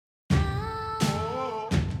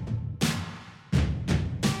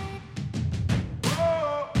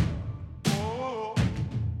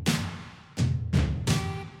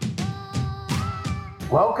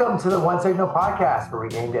Welcome to the One Signal podcast, where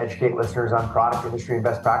we aim to educate listeners on product industry and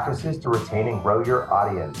best practices to retain and grow your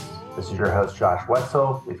audience. This is your host, Josh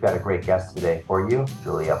Wetzel. We've got a great guest today for you,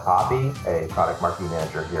 Julia Poppe, a product marketing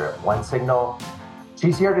manager here at One Signal.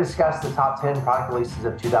 She's here to discuss the top 10 product releases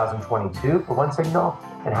of 2022 for One Signal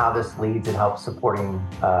and how this leads and helps supporting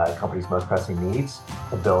companies' most pressing needs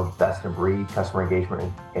to build best-in-breed customer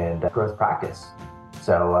engagement and growth practice.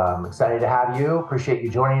 So I'm excited to have you. Appreciate you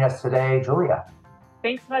joining us today, Julia.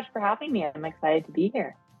 Thanks so much for having me. I'm excited to be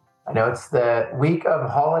here. I know it's the week of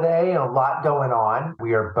holiday and a lot going on.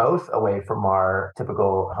 We are both away from our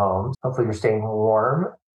typical homes. Hopefully you're staying warm.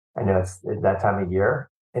 I know it's that time of year.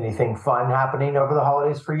 Anything fun happening over the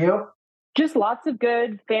holidays for you? Just lots of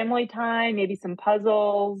good family time, maybe some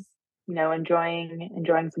puzzles,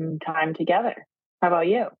 enjoying some time together. How about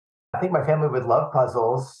you? I think my family would love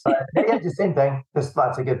puzzles. Yeah, just same thing. Just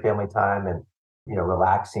lots of good family time and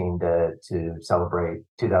relaxing to celebrate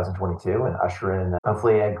 2022 and usher in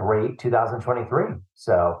hopefully a great 2023.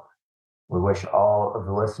 So we wish all of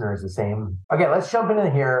the listeners the same. Okay, let's jump into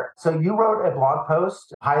here. So you wrote a blog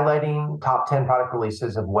post highlighting top 10 product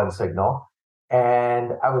releases of One Signal.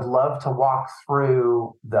 And I would love to walk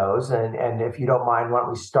through those. And if you don't mind, why don't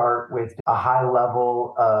we start with a high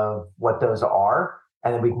level of what those are?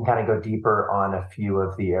 And then we can kind of go deeper on a few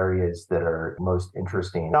of the areas that are most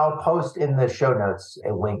interesting. And I'll post in the show notes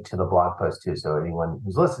a link to the blog post too. So anyone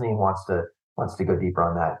who's listening wants to go deeper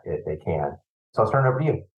on that, they can. So I'll turn it over to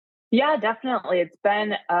you. Yeah, definitely. It's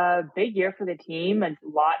been a big year for the team. A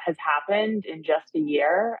lot has happened in just a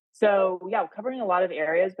year. So yeah, covering a lot of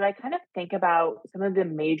areas, but I kind of think about some of the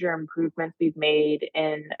major improvements we've made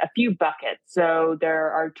in a few buckets. So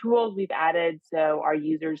there are tools we've added so our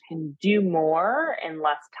users can do more in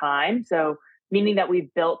less time. So meaning that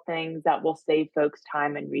we've built things that will save folks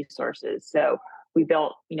time and resources. So we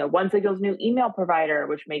built, One Signal's new email provider,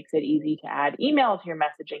 which makes it easy to add email to your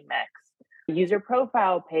messaging mix. User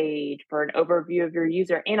profile page for an overview of your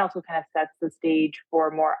user and also kind of sets the stage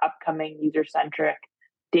for more upcoming user-centric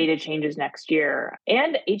data changes next year.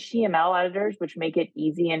 And HTML editors, which make it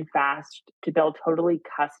easy and fast to build totally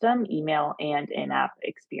custom email and in-app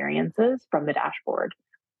experiences from the dashboard.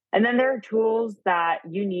 And then there are tools that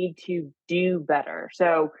you need to do better.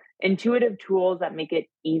 So intuitive tools that make it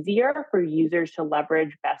easier for users to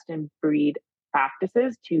leverage best-in-breed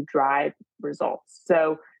practices to drive results.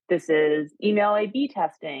 So this is email A/B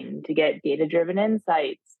testing to get data-driven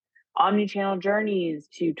insights, omnichannel journeys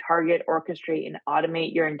to target, orchestrate, and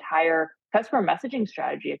automate your entire customer messaging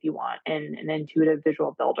strategy if you want, in an intuitive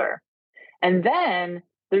visual builder. And then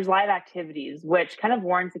there's live activities, which kind of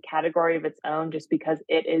warrants a category of its own just because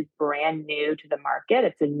it is brand new to the market.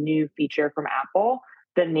 It's a new feature from Apple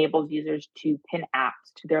that enables users to pin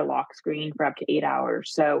apps to their lock screen for up to 8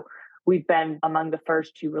 hours. So we've been among the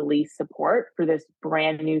first to release support for this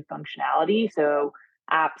brand new functionality. So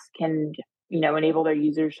apps can, enable their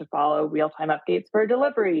users to follow real-time updates for a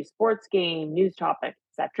delivery, sports game, news topic,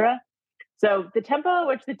 etc. So the tempo at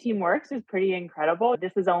which the team works is pretty incredible.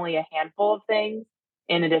 This is only a handful of things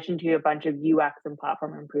in addition to a bunch of UX and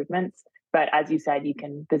platform improvements. But as you said, you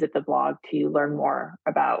can visit the blog to learn more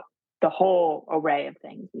about the whole array of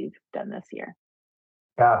things we've done this year.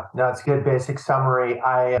 Yeah, no, it's a good basic summary.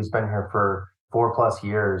 I have been here for 4+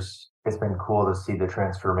 years. It's been cool to see the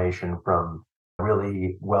transformation from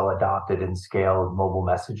really well adopted and scaled mobile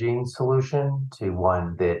messaging solution to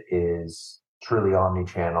one that is truly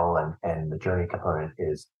omni-channel, and the journey component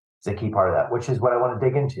is a key part of that, which is what I want to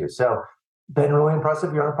dig into. So been really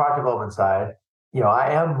impressive. You're on the product development side.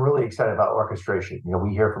 I am really excited about orchestration.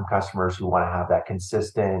 We hear from customers who want to have that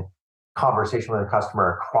consistent conversation with a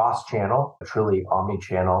customer across channel, truly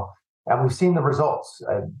omni-channel. And we've seen the results.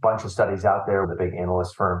 A bunch of studies out there. The big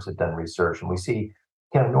analyst firms have done research, and we see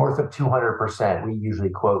kind of north of 200%. We usually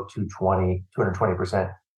quote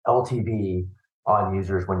 220% LTV on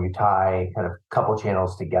users when you tie kind of couple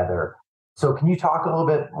channels together. So can you talk a little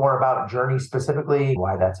bit more about Journey specifically,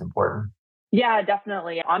 why that's important? Yeah,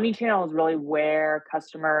 definitely. Omnichannel is really where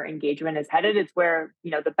customer engagement is headed. It's where,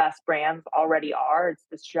 the best brands already are. It's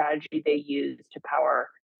the strategy they use to power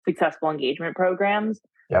successful engagement programs.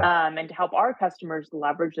 Yep. And to help our customers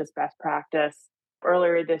leverage this best practice.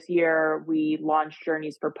 Earlier this year, we launched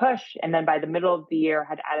Journeys for Push. And then by the middle of the year,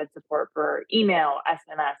 had added support for email,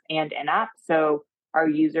 SMS, and in-app. So our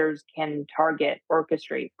users can target,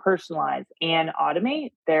 orchestrate, personalize, and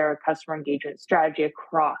automate their customer engagement strategy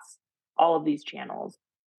across all of these channels.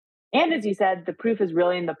 And as you said, the proof is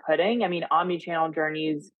really in the pudding. I mean, omnichannel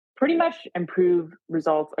journeys pretty much improve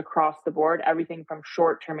results across the board, everything from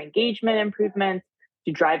short-term engagement improvements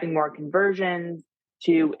to driving more conversions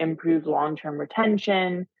to improve long-term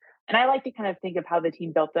retention. And I like to kind of think of how the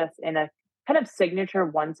team built this in a kind of signature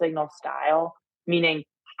one signal style, meaning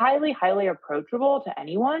highly, highly approachable to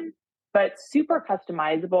anyone, but super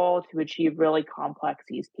customizable to achieve really complex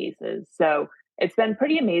use cases. So it's been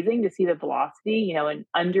pretty amazing to see the velocity, in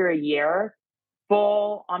under a year,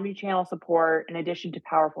 full omni-channel support in addition to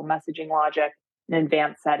powerful messaging logic and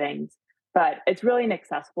advanced settings. But it's really an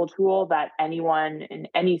accessible tool that anyone in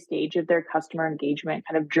any stage of their customer engagement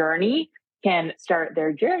kind of journey can start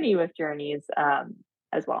their journey with Journeys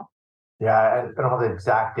as well. Yeah, I don't have the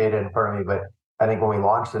exact data in front of me, but I think when we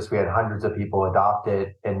launched this, we had hundreds of people adopt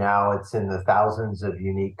it, and now it's in the thousands of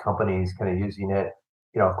unique companies kind of using it.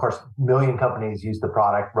 Of course, million companies use the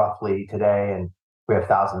product roughly today, and we have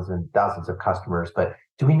thousands and thousands of customers. But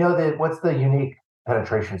do we know that what's the unique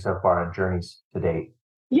penetration so far on Journeys to date?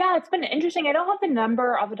 Yeah, it's been interesting. I don't have the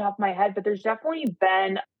number off the top of my head, but there's definitely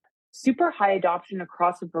been super high adoption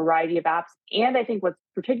across a variety of apps. And I think what's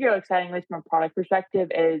particularly exciting, at least from a product perspective,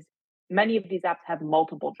 is many of these apps have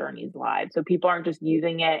multiple journeys live. So people aren't just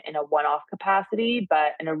using it in a one off capacity,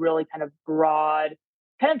 but in a really kind of broad,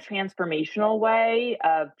 kind of transformational way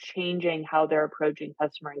of changing how they're approaching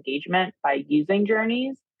customer engagement by using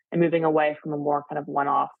journeys and moving away from a more kind of one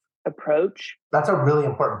off approach. That's a really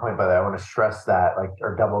important point, by the way. I want to stress that, like,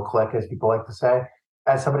 or double click, as people like to say.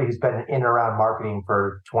 As somebody who's been in and around marketing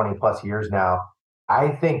for 20 plus years now, I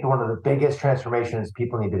think one of the biggest transformations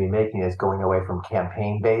people need to be making is going away from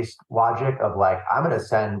campaign based logic of like, I'm going to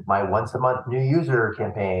send my once a month new user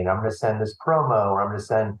campaign. I'm going to send this promo, or I'm going to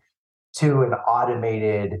send to an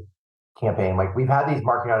automated campaign. Like, we've had these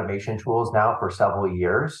marketing automation tools now for several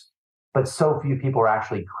years, but so few people are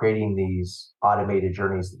actually creating these automated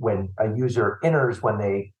journeys when a user enters when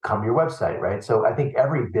they come to your website, right? So I think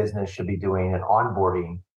every business should be doing an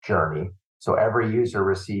onboarding journey. So every user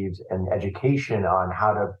receives an education on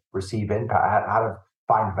how to receive impact, how to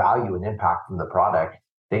find value and impact from the product.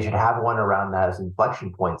 They should have one around that as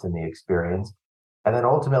inflection points in the experience. And then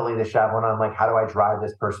ultimately they should have one on like, how do I drive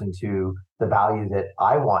this person to the value that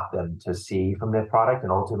I want them to see from the product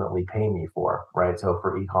and ultimately pay me for, right? So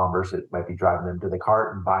for e-commerce, it might be driving them to the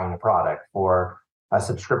cart and buying a product. For a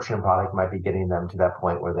subscription product, might be getting them to that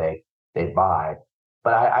point where they buy.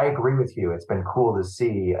 But I agree with you. It's been cool to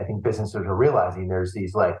see. I think businesses are realizing there's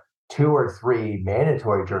these like 2 or 3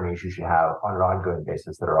 mandatory journeys you should have on an ongoing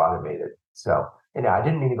basis that are automated. So, I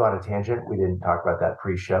didn't mean to go on a tangent. We didn't talk about that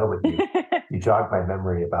pre-show, but you jogged my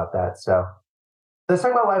memory about that. So let's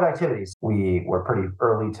talk about live activities. We were pretty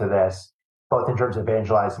early to this, both in terms of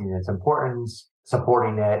evangelizing its importance,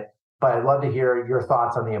 supporting it. But I'd love to hear your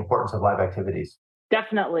thoughts on the importance of live activities.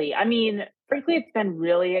 Definitely. I mean, frankly, it's been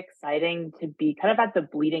really exciting to be kind of at the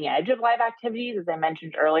bleeding edge of live activities. As I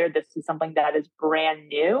mentioned earlier, this is something that is brand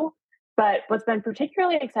new. But what's been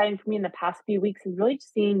particularly exciting for me in the past few weeks is really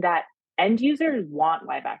seeing that end users want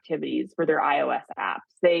live activities for their iOS apps.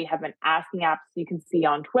 They have been asking apps, you can see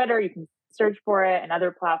on Twitter, you can search for it and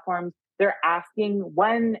other platforms. They're asking,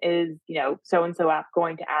 when is, so and so app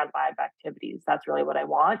going to add live activities? That's really what I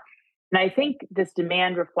want. And I think this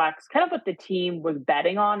demand reflects kind of what the team was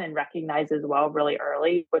betting on and recognized as well really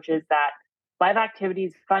early, which is that live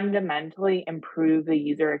activities fundamentally improve the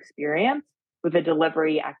user experience with a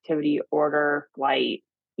delivery, activity, order, flight,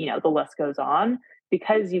 the list goes on,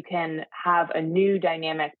 because you can have a new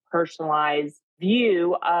dynamic, personalized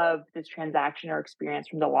view of this transaction or experience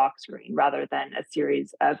from the lock screen rather than a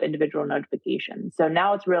series of individual notifications. So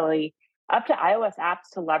now it's really up to iOS apps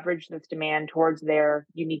to leverage this demand towards their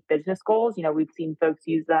unique business goals. We've seen folks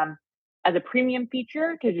use them as a premium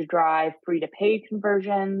feature to drive free to paid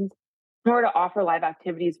conversions, or to offer live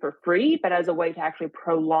activities for free, but as a way to actually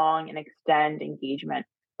prolong and extend engagement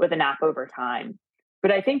with an app over time.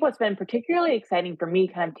 But I think what's been particularly exciting for me,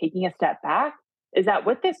 kind of taking a step back, is that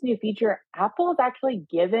with this new feature, Apple has actually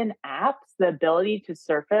given apps the ability to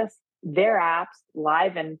surface their apps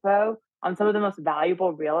live info on some of the most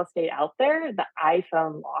valuable real estate out there, the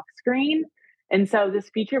iPhone lock screen. And so this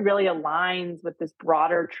feature really aligns with this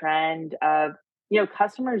broader trend of,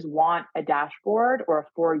 customers want a dashboard or a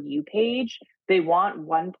For You page. They want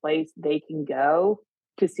one place they can go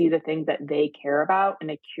to see the things that they care about in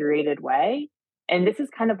a curated way. And this is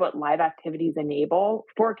kind of what live activities enable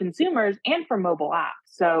for consumers and for mobile apps.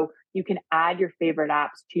 So you can add your favorite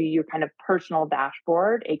apps to your kind of personal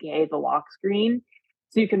dashboard, AKA the lock screen.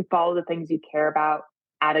 So you can follow the things you care about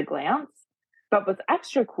at a glance. But what's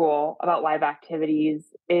extra cool about live activities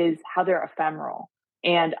is how they're ephemeral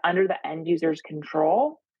and under the end user's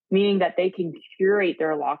control, meaning that they can curate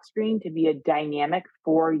their lock screen to be a dynamic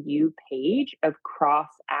For You page of cross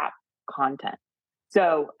app content.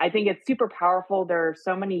 So I think it's super powerful. There are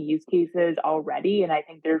so many use cases already, and I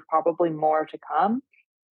think there's probably more to come.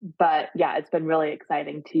 But yeah, it's been really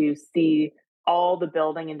exciting to see all the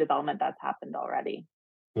building and development that's happened already.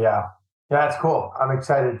 Yeah. Yeah, that's cool. I'm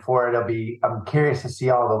excited for it. I'm curious to see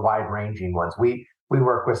all the wide ranging ones. We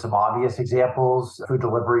work with some obvious examples, food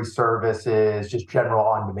delivery services, just general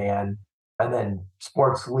on demand, and then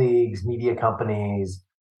sports leagues, media companies.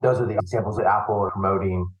 Those are the examples that Apple are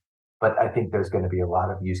promoting. But I think there's going to be a lot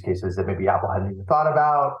of use cases that maybe Apple hadn't even thought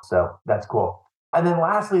about. So that's cool. And then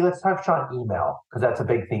lastly, let's touch on email because that's a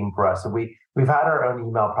big theme for us. And we've had our own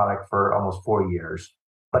email product for almost 4 years,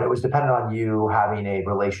 but it was dependent on you having a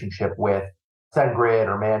relationship with SendGrid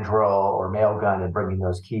or Mandrill or Mailgun and bringing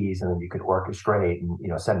those keys, and then you could orchestrate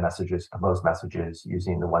and send messages, compose messages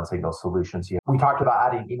using the OneSignal solutions. We talked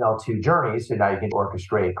about adding email to journeys, so now you can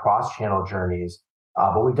orchestrate cross-channel journeys.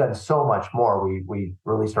 But we've done so much more. We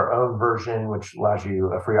released our own version, which allows you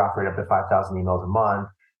a free offering up to 5,000 emails a month.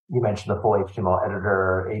 You mentioned the full HTML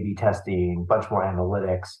editor, A/B testing, bunch more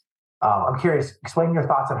analytics. I'm curious, explain your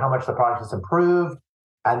thoughts on how much the product has improved,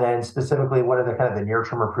 and then specifically, what are the kind of the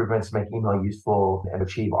near-term improvements to make email useful and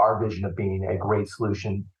achieve our vision of being a great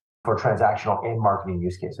solution for transactional and marketing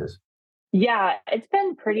use cases? Yeah, it's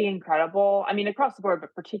been pretty incredible. I mean, across the board,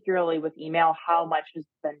 but particularly with email, how much has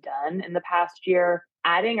been done in the past year.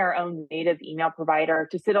 Adding our own native email provider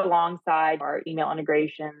to sit alongside our email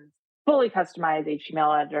integrations, fully customized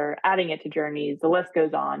HTML editor, adding it to journeys, the list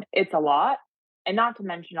goes on. It's a lot. And not to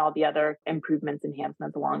mention all the other improvements,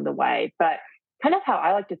 enhancements along the way. But kind of how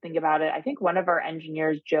I like to think about it, I think one of our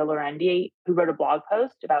engineers, Joe Lorendi, who wrote a blog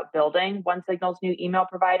post about building OneSignal's new email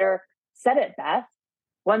provider, said it best.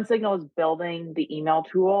 OneSignal is building the email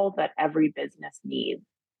tool that every business needs.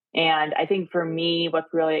 And I think for me,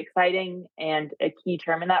 what's really exciting and a key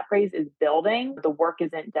term in that phrase is building. The work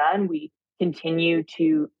isn't done. We continue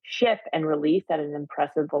to ship and release at an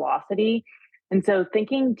impressive velocity. And so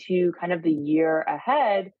thinking to kind of the year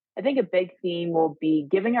ahead, I think a big theme will be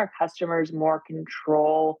giving our customers more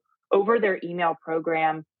control over their email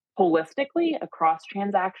program holistically across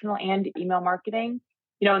transactional and email marketing.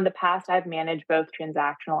 In the past, I've managed both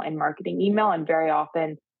transactional and marketing email, and very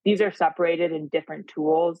often these are separated in different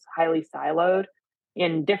tools, highly siloed.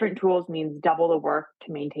 And different tools means double the work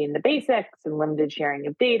to maintain the basics and limited sharing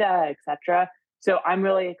of data, et cetera. So I'm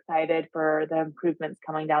really excited for the improvements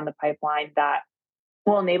coming down the pipeline that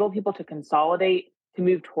will enable people to consolidate, to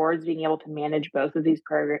move towards being able to manage both of these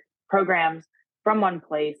programs from one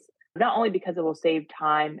place, not only because it will save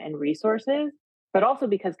time and resources, but also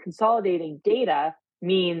because consolidating data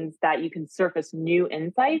means that you can surface new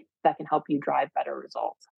insights that can help you drive better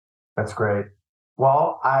results. That's great.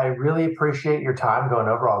 Well, I really appreciate your time going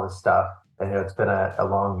over all this stuff. I know it's been a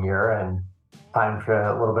long year and time for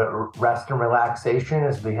a little bit of rest and relaxation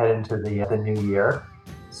as we head into the new year.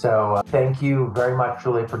 So thank you very much,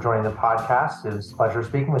 Julie, for joining the podcast. It was a pleasure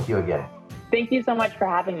speaking with you again. Thank you so much for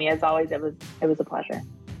having me. As always, it was a pleasure.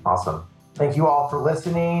 Awesome. Thank you all for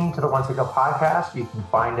listening to the OneSignal podcast. You can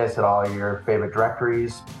find us at all your favorite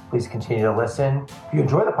directories. Please continue to listen. If you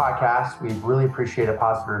enjoy the podcast, we really appreciate a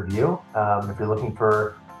positive review. If you're looking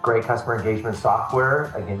for great customer engagement software,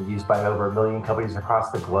 again, used by over 1 million companies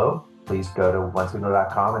across the globe, please go to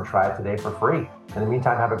onesignal.com and try it today for free. In the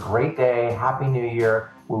meantime, have a great day. Happy New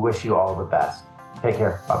Year. We wish you all the best. Take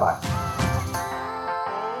care. Bye-bye.